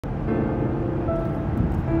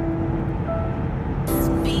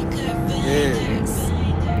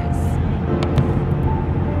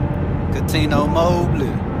Cuttino Mobley.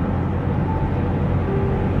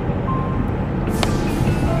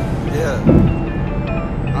 Yeah.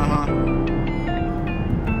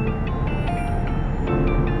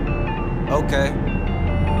 Okay.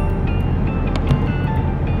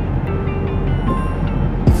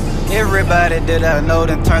 Everybody that I know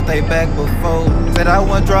done turned they back before. Said I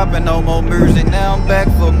wasn't dropping no more music, now I'm back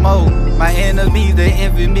for more. My enemies, they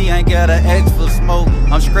envy me, ain't gotta ask for smoke.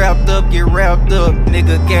 I'm strapped up, get wrapped up,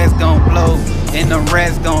 nigga gas gon' blow. And them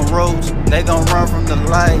rats gon' roach, they gon' run from the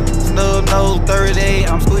light. Snub nose 38,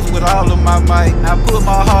 I'm squeezed with all of my mic. I put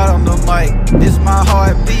my heart on the mic, this my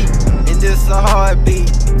heartbeat, and this a heartbeat.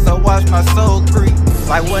 So watch my soul creep,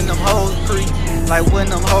 like when them hoes creep, like when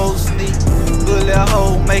them hoes sneak. Bullet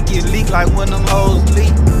hole make it leak like when them hoes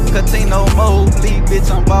leak. Cuttino Mobley,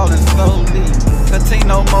 bitch, I'm ballin' slowly.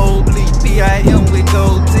 Cuttino Mobley, P.I.M. with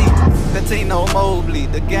gold teeth. Cuttino Mobley,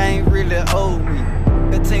 the game really owe me.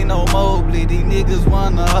 Cuttino Mobley, these niggas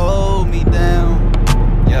wanna hold me down.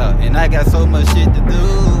 Yeah, and I got so much shit to do.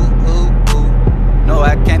 No,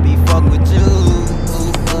 I can't be fucked with you.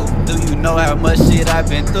 Do you know how much shit I've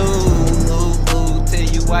been through? Tell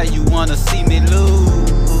you why you wanna see me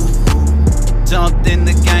lose. Jumped in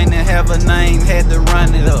the game and have a name, had to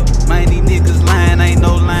run it up. Man, these niggas lying, ain't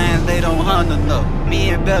no lines, they don't hunt enough.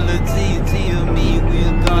 Me and Bella G of me,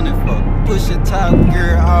 we're gunning for. Push a top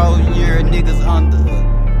gear all year, niggas under us.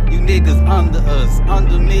 You niggas under us,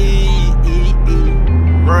 under me.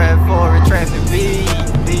 Ride for a traffic B.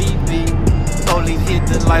 Police hit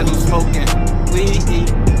the light, I'm smoking weed.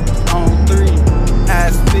 On 3,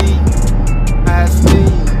 high speed,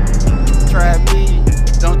 try me,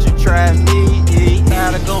 don't you try me.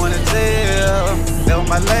 Tired of going to jail, that was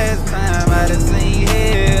my last time I done seen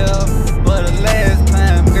hell. But the last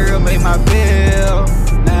time, girl made my bill.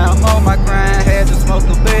 Now I'm on my grind, had to smoke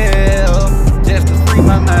a bell, just to free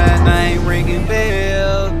my mind, I ain't ringing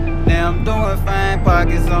bells. Now I'm doing fine,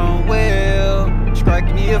 pockets on well. Strike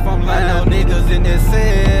me if I'm lying, no niggas in that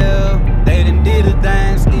cell. They done did a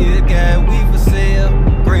dime, still got weed for sale.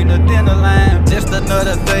 Greener than a lime, just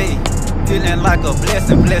another day. Feeling like a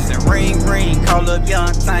blessing, ring, call up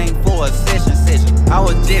young Tang for a session. I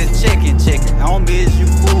was just checking, I don't miss you,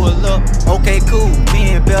 pull up. Okay, cool,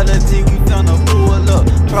 me and Bella G, we finna pull up.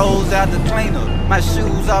 Clothes out the cleaner, my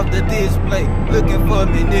shoes off the display. Looking for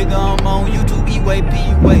me, nigga, I'm on YouTube, E-Way,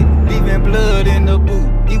 leaving blood in the boot,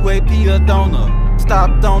 E-Way a donor.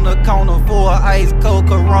 Stopped on the corner for an ice cold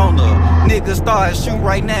Corona. Niggas start shoot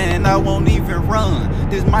right now and I won't even run.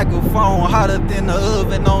 This microphone hotter than the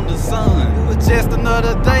oven on the sun. It was just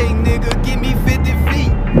another day, nigga, give me 50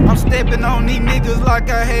 feet. I'm stepping on these niggas like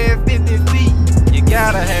I had 50 feet. You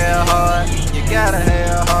gotta have heart, you gotta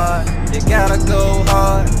have heart. You gotta go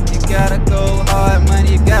hard, you gotta go hard. Man,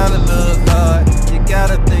 you gotta look hard, you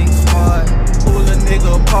gotta think smart. Pull a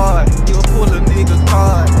nigga apart, you'll pull a nigga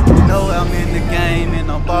card. You know I'm in the game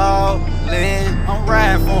and I'm ballin'. I'm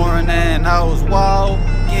riding for an and I was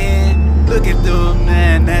walking. Look at them,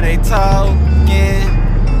 man, now they talking.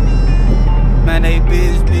 Man, they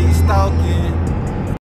bitch be stalking.